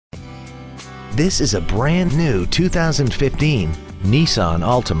This is a brand new 2015 Nissan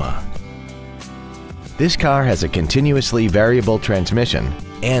Altima. This car has a continuously variable transmission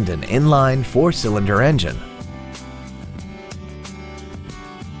and an inline 4-cylinder engine.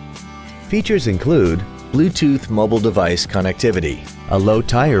 Features include Bluetooth mobile device connectivity, a low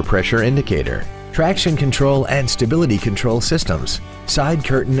tire pressure indicator, traction control and stability control systems, side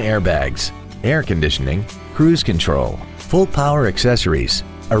curtain airbags, air conditioning, cruise control, full power accessories,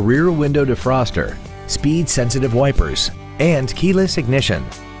 a rear window defroster, speed-sensitive wipers, and keyless ignition.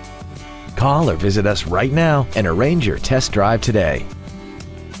 Call or visit us right now and arrange your test drive today.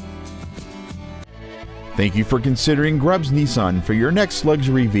 Thank you for considering Grubbs Nissan for your next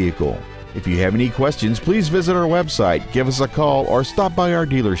luxury vehicle. If you have any questions, please visit our website, give us a call, or stop by our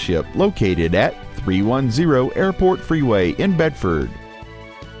dealership located at 310 Airport Freeway in Bedford.